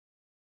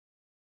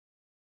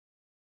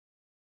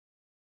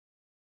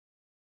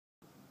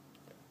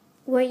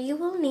What you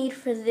will need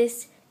for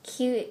this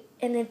cute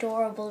and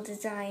adorable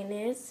design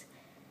is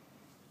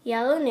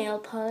yellow nail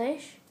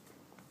polish,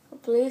 a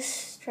blue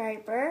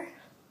striper,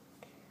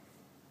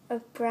 a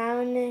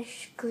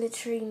brownish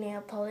glittery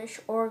nail polish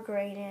or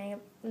gray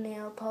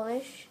nail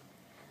polish,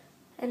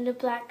 and a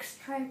black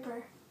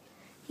striper.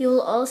 You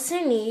will also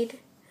need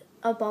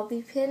a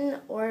bobby pin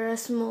or a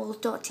small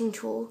dotting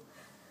tool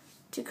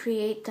to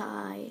create the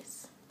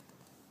eyes.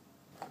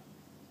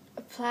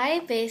 Apply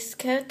a base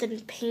coat,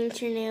 then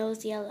paint your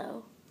nails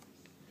yellow.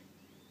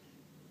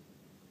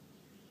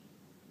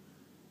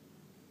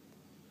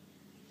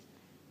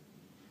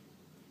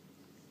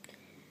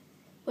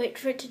 Wait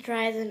for it to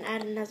dry, then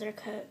add another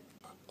coat.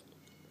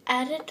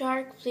 Add a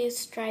dark blue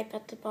stripe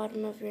at the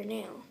bottom of your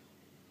nail.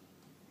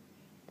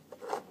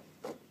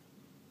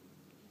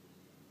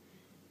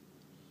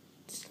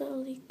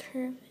 Slowly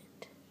curve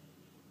it.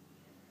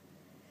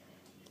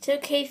 It's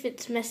okay if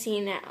it's messy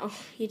now.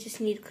 You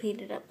just need to clean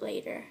it up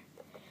later.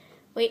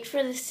 Wait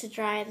for this to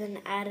dry, then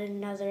add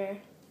another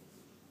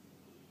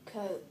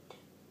coat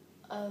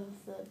of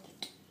the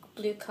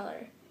blue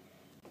color.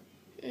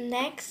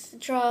 Next,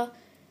 draw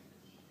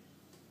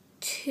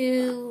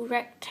 2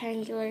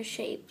 rectangular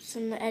shapes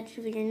on the edge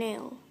of your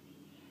nail.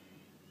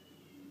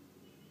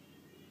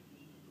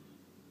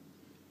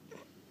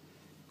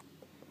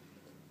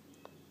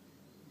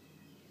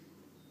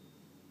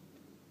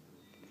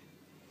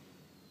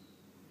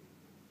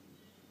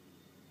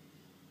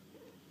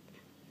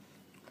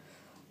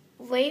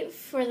 Wait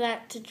for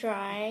that to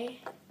dry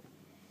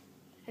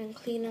and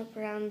clean up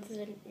around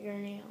your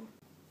nail.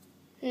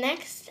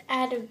 Next,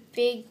 add a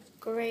big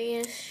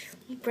grayish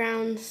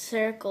brown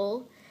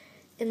circle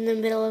in the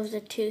middle of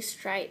the 2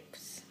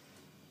 stripes.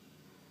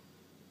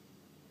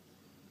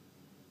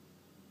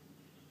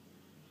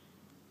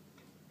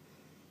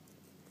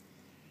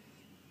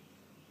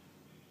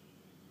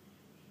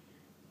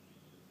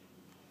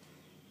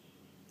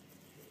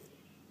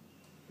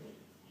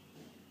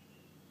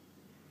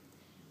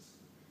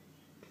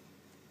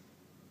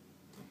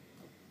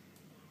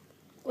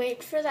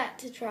 Wait for that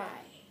to dry.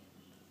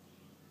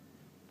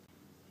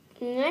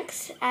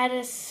 Next, add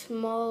a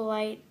small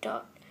white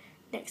dot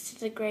next to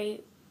the gray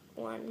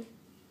one.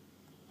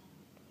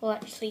 Well,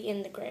 actually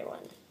in the gray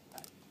one.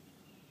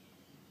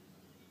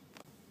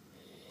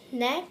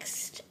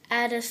 Next,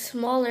 add a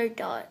smaller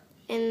dot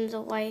in the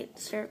white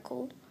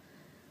circle.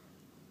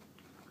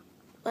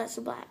 That's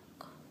black.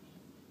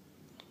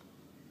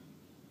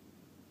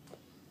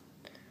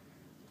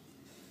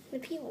 The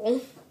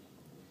people.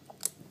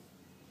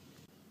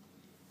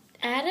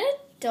 Add a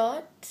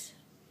dot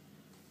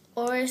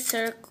or a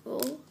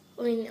circle,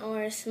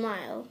 or a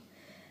smile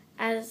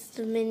as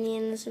the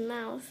minion's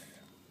mouth.